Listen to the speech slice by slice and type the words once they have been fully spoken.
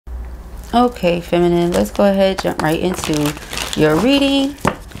Okay, feminine, let's go ahead, jump right into your reading.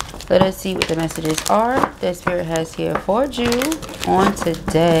 Let us see what the messages are that Spirit has here for you on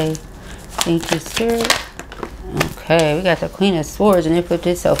today. Thank you, Spirit. Okay, we got the Queen of Swords and it flipped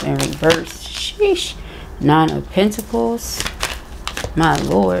itself in reverse. Sheesh. 9 of Pentacles. My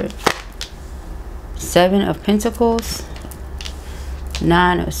Lord. 7 of Pentacles.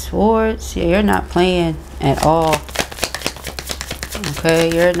 9 of Swords. Yeah, you're not playing at all.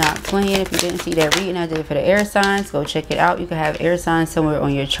 Okay, you're not playing. If you didn't see that reading I did for the air signs, go check it out. You can have air signs somewhere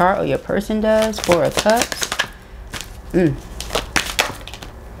on your chart, or your person does. 4 of Cups.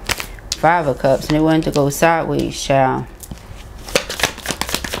 5 of Cups, and it wanted to go sideways, child.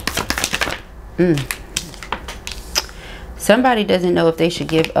 Somebody doesn't know if they should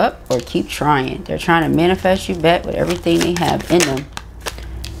give up or keep trying. They're trying to manifest you back with everything they have in them.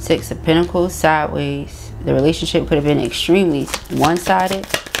 6 of Pentacles, sideways. The relationship could have been extremely one-sided,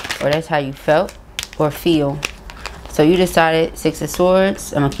 or that's how you felt or feel. So you decided, 6 of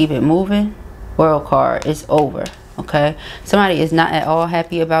Swords, I'm going to keep it moving. World card, it's over. Okay, somebody is not at all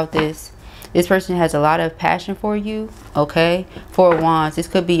happy about this. This person has a lot of passion for you. Okay, 4 of Wands, this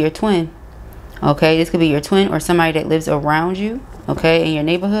could be your twin. Okay, this could be your twin or somebody that lives around you. Okay, in your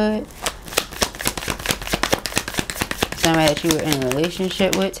neighborhood. Somebody that you were in a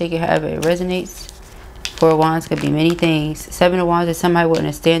relationship with. Take it however it resonates. 4 of Wands could be many things. 7 of Wands is somebody willing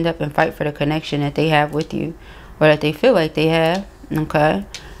to stand up and fight for the connection that they have with you, or that they feel like they have. Okay,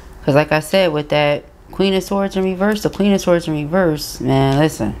 because like I said, with that Queen of Swords in reverse, the Queen of Swords in reverse, man,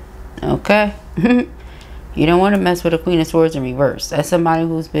 listen. Okay. You don't want to mess with a Queen of Swords in reverse. That's somebody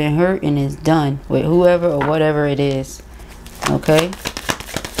who's been hurt and is done with whoever or whatever it is. Okay.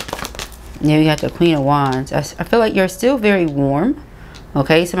 Now you got the Queen of Wands. I feel like you're still very warm.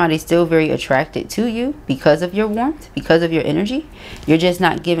 Okay. Somebody's still very attracted to you because of your warmth, because of your energy. You're just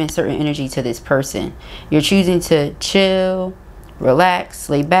not giving certain energy to this person. You're choosing to chill, relax,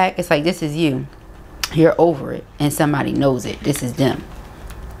 lay back. It's like this is you. You're over it and somebody knows it. This is them.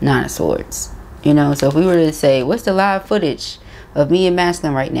 9 of Swords. You know, so if we were to say, what's the live footage of me and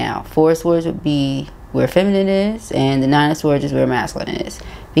masculine right now? 4 of Swords would be where feminine is, and the 9 of Swords is where masculine is,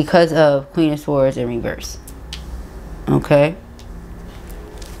 because of Queen of Swords in reverse. Okay.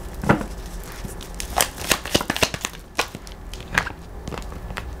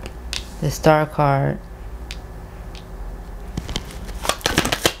 The Star card.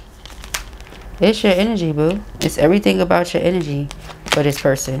 It's your energy, boo. It's everything about your energy for this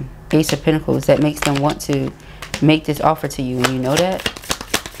person. Ace of Pentacles, that makes them want to make this offer to you, and you know that.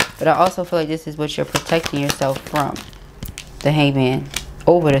 But I also feel like this is what you're protecting yourself from. The Hangman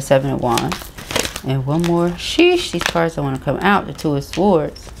over the 7 of Wands. And one more. Sheesh, these cards don't want to come out. The 2 of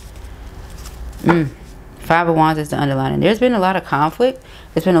Swords. 5 of Wands is the underlining. There's been a lot of conflict.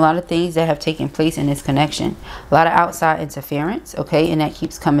 There's been a lot of things that have taken place in this connection. A lot of outside interference, okay? And that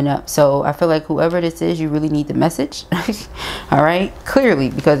keeps coming up. So I feel like whoever this is, you really need the message. All right? Clearly,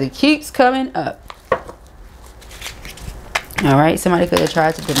 because it keeps coming up. All right? Somebody could have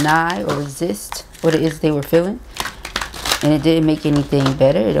tried to deny or resist what it is they were feeling. And it didn't make anything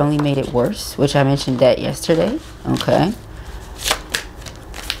better. It only made it worse, which I mentioned that yesterday. Okay?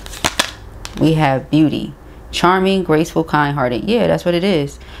 We have beauty. Charming, graceful, kind-hearted. Yeah, that's what it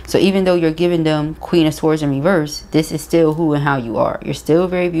is. So even though you're giving them Queen of Swords in reverse, this is still who and how you are. You're still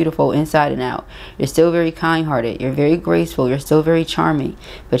very beautiful inside and out. You're still very kind-hearted. You're very graceful. You're still very charming.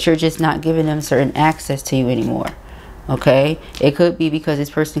 But you're just not giving them certain access to you anymore. Okay? It could be because this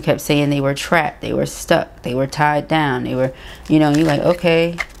person kept saying they were trapped. They were stuck. They were tied down. They were, you know, you're like,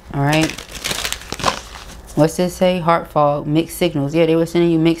 okay, all right. What's this say? Heart fog, mixed signals. Yeah, they were sending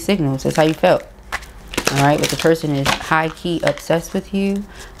you mixed signals. That's how you felt. All right, but the person is high-key obsessed with you.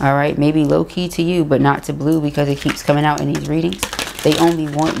 All right, maybe low-key to you, but not to blue, because it keeps coming out in these readings. They only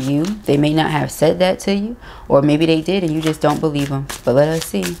want you. They may not have said that to you, or maybe they did and you just don't believe them. But let us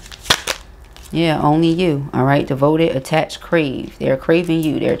see. Yeah, only you. All right, devoted, attached, crave. They're craving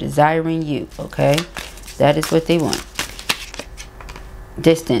you. They're desiring you. Okay, that is what they want.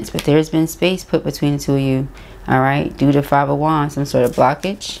 Distance, but there's been space put between the two of you. All right, due to 5 of Wands, some sort of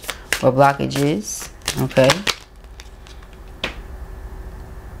blockage or blockages. Okay.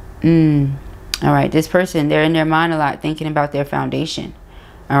 All right, this person, they're in their mind a lot, thinking about their foundation.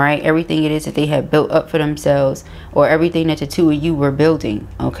 All right, everything it is that they have built up for themselves, or everything that the two of you were building.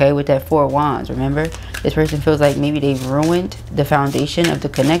 Okay, with that 4 of Wands, remember, this person feels like maybe they've ruined the foundation of the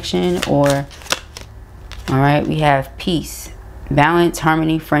connection. Or, all right, we have peace, balance,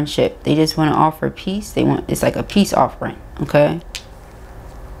 harmony, friendship. They just want to offer peace. They want, it's like a peace offering. Okay,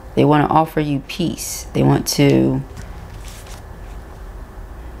 they want to offer you peace. They want to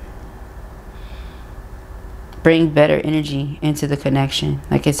bring better energy into the connection.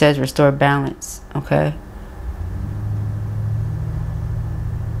 Like it says, restore balance, okay?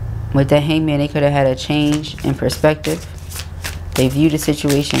 With the Hangman, they could have had a change in perspective. They view the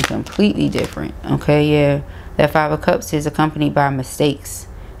situation completely different, okay? Yeah, that Five of Cups is accompanied by mistakes.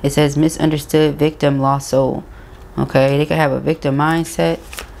 It says misunderstood, victim, lost soul, okay? They could have a victim mindset,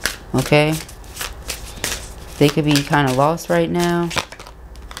 okay? They could be kind of lost right now.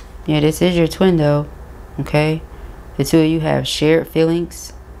 Yeah, this is your twin though, okay? The two of you have shared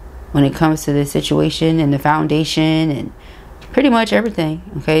feelings when it comes to the situation and the foundation and pretty much everything,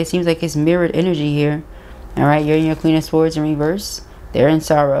 okay? It seems like it's mirrored energy here. All right, you're in your Queen of Swords in reverse. They're in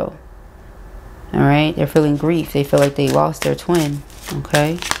sorrow. All right, they're feeling grief. They feel like they lost their twin,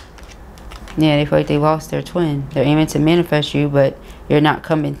 okay? Yeah, they feel like they lost their twin. They're aiming to manifest you, but you're not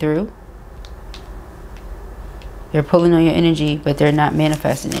coming through. They're pulling on your energy, but they're not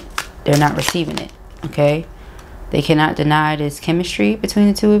manifesting it. They're not receiving it, okay? They cannot deny this chemistry between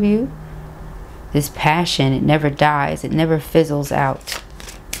the two of you. This passion, it never dies. It never fizzles out,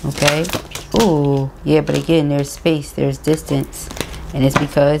 okay? Oh, yeah, but again, there's space, there's distance. And it's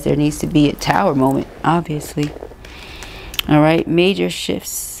because there needs to be a tower moment, obviously. All right, major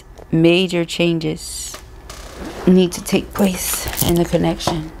shifts, major changes need to take place in the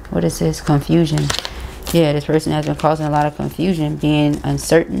connection. What is this? Confusion. Yeah, this person has been causing a lot of confusion, being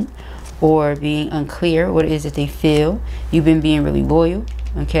uncertain or being unclear what it is that they feel. You've been being really loyal,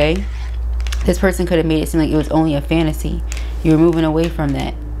 okay? This person could have made it seem like it was only a fantasy. You're moving away from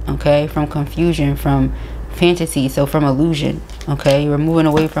that. Okay, from confusion, from fantasy, so from illusion. Okay, you're moving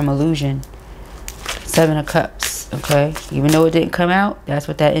away from illusion. Seven of Cups. Okay, even though it didn't come out, that's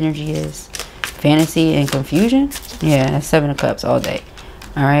what that energy is. Fantasy and confusion. Yeah, that's Seven of Cups all day.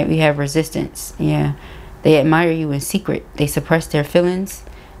 All right, we have resistance. Yeah, they admire you in secret. They suppress their feelings.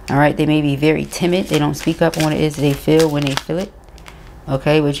 All right, they may be very timid. They don't speak up on what it is they feel when they feel it.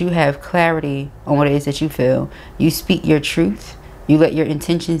 Okay, but you have clarity on what it is that you feel. You speak your truth. You let your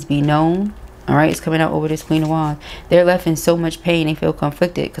intentions be known. All right, it's coming out over this Queen of Wands. They're left in so much pain. They feel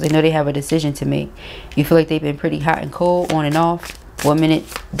conflicted because they know they have a decision to make. You feel like they've been pretty hot and cold, on and off. 1 minute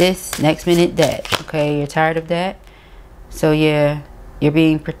this, next minute that. Okay, you're tired of that. So yeah, you're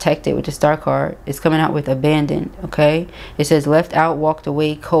being protected with the Star card. It's coming out with abandoned. Okay, it says left out, walked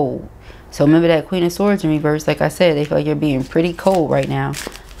away, cold. So remember that Queen of Swords in reverse. Like I said, they feel like you're being pretty cold right now.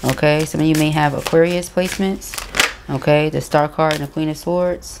 Okay, some of you may have Aquarius placements. Okay, the Star card and the Queen of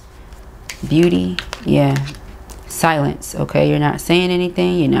Swords. Beauty, yeah. Silence, okay? You're not saying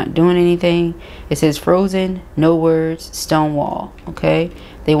anything. You're not doing anything. It says frozen, no words, stone wall, okay?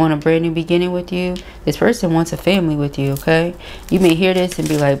 They want a brand new beginning with you. This person wants a family with you, okay? You may hear this and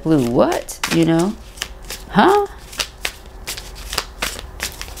be like, Blue, what? You know? Huh?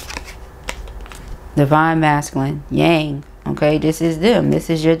 Divine Masculine, Yang, okay? This is them. This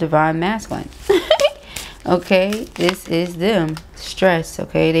is your Divine Masculine. Okay, this is them. Stress,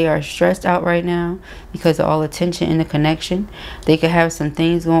 okay? They are stressed out right now because of all the tension in the connection. They could have some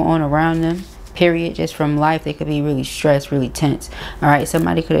things going on around them, period, just from life. They could be really stressed, really tense. All right,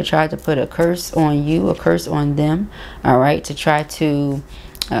 somebody could have tried to put a curse on you, a curse on them, all right, to try to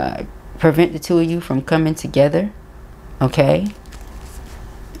prevent the two of you from coming together, okay?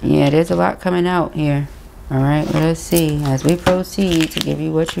 Yeah, there's a lot coming out here. All right, well, let's see as we proceed to give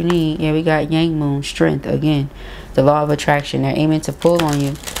you what you need. Yeah, we got Yang Moon, strength again, the law of attraction. They're aiming to pull on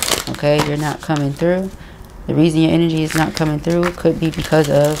you. Okay, you're not coming through. The reason your energy is not coming through could be because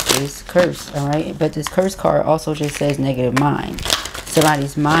of this curse. All right, but this curse card also just says negative mind.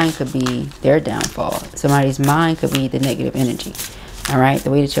 Somebody's mind could be their downfall. Somebody's mind could be the negative energy. All right, the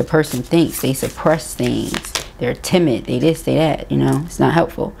way that your person thinks, they suppress things. They're timid. They this, they that. You know, it's not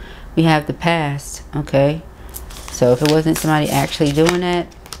helpful. We have the past, okay? So if it wasn't somebody actually doing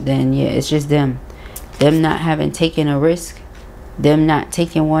that, then yeah, it's just them. Them not having taken a risk, them not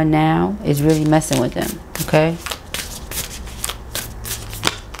taking one now is really messing with them, okay?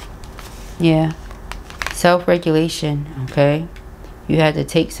 Yeah. Self-regulation, okay? You had to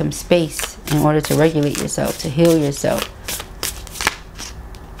take some space in order to regulate yourself, to heal yourself.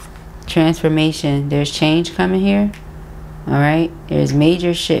 Transformation. There's change coming here. All right, there's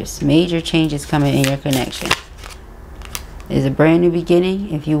major shifts, major changes coming in your connection. There's a brand new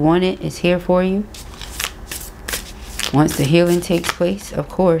beginning. If you want it, it's here for you. Once the healing takes place, of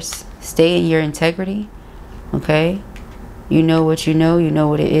course, stay in your integrity. Okay, you know what you know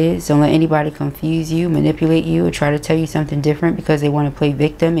what it is. Don't let anybody confuse you, manipulate you, or try to tell you something different because they want to play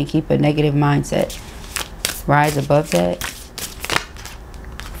victim and keep a negative mindset. Rise above that.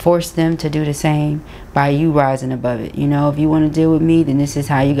 Force them to do the same. by you rising above it. You know, if you want to deal with me, then this is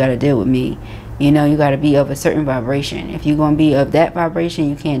how you got to deal with me. You know, you got to be of a certain vibration. If you're going to be of that vibration,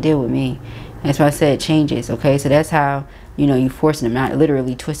 you can't deal with me. That's why I said changes. Okay, so that's how, you know, you forcing them, not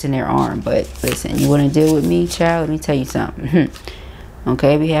literally twisting their arm. But listen, you want to deal with me, child? Let me tell you something.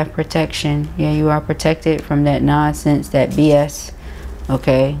 Okay, we have protection. Yeah, you are protected from that nonsense, that BS.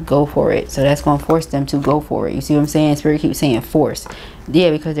 Okay, go for it. So that's going to force them to go for it. You see what I'm saying? Spirit keeps saying force.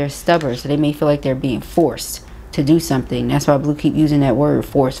 Yeah, because they're stubborn, so they may feel like they're being forced to do something. That's why Blue keep using that word,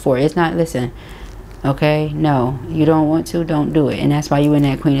 force, for it. It's not, listen, okay, no, you don't want to, don't do it. And that's why you in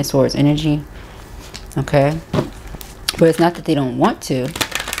that Queen of Swords energy. Okay, but it's not that they don't want to.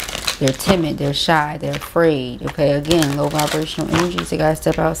 They're timid, they're shy, they're afraid. Okay, again, low vibrational energies. They gotta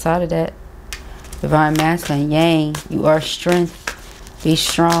step outside of that. Divine Masculine, Yang, you are strength. Be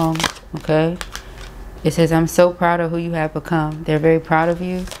strong. Okay, it says, I'm so proud of who you have become. They're very proud of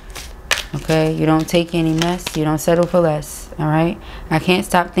you. Okay, you don't take any mess, you don't settle for less. All right, I can't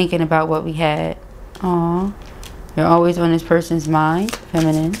stop thinking about what we had. Aw, you're always on this person's mind,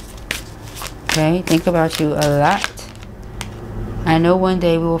 feminine. Okay, think about you a lot. I know one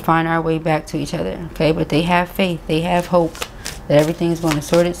day we will find our way back to each other. Okay, but they have faith, they have hope that everything is going to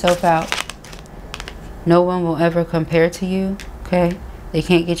sort itself out. No one will ever compare to you. Okay, they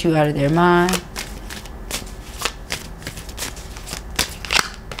can't get you out of their mind.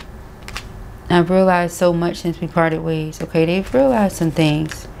 I've realized so much since we parted ways. Okay, they've realized some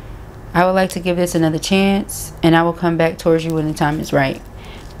things. I would like to give this another chance, and I will come back towards you when the time is right.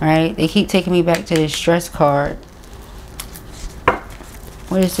 All right, they keep taking me back to this stress card.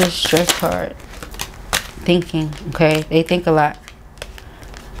 What is this stress card? Thinking. Okay, they think a lot.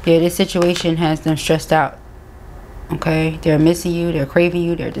 Yeah, this situation has them stressed out. Okay, they're missing you, they're craving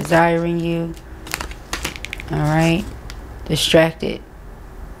you, they're desiring you. All right, distracted.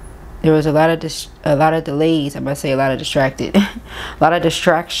 There was a lot of delays. I'm about to say a lot of distracted. A lot of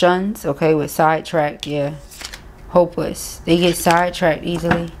distractions. Okay, with sidetracked. Yeah, hopeless. They get sidetracked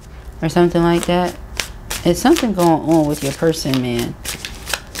easily or something like that. There's something going on with your person, man.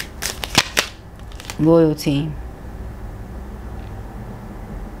 Loyalty.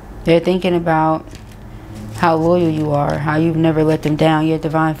 They're thinking about how loyal you are, how you've never let them down. You're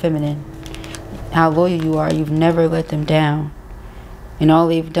Divine Feminine. How loyal you are, you've never let them down. And all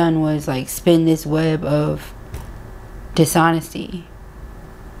they've done was like spin this web of dishonesty.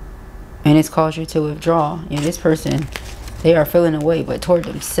 And it's caused you to withdraw. Yeah, this person, they are feeling away, but toward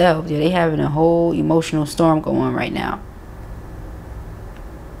themselves. Yeah, they having a whole emotional storm going on right now.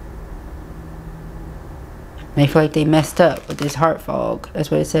 They feel like they messed up with this heart fog.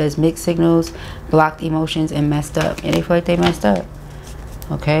 That's what it says. Mixed signals, blocked emotions, and messed up. And they feel like they messed up.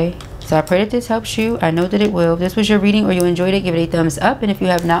 Okay. So I pray that this helps you. I know that it will. If this was your reading or you enjoyed it, give it a thumbs up. And if you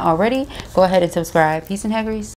have not already, go ahead and subscribe. Peace and hair grease.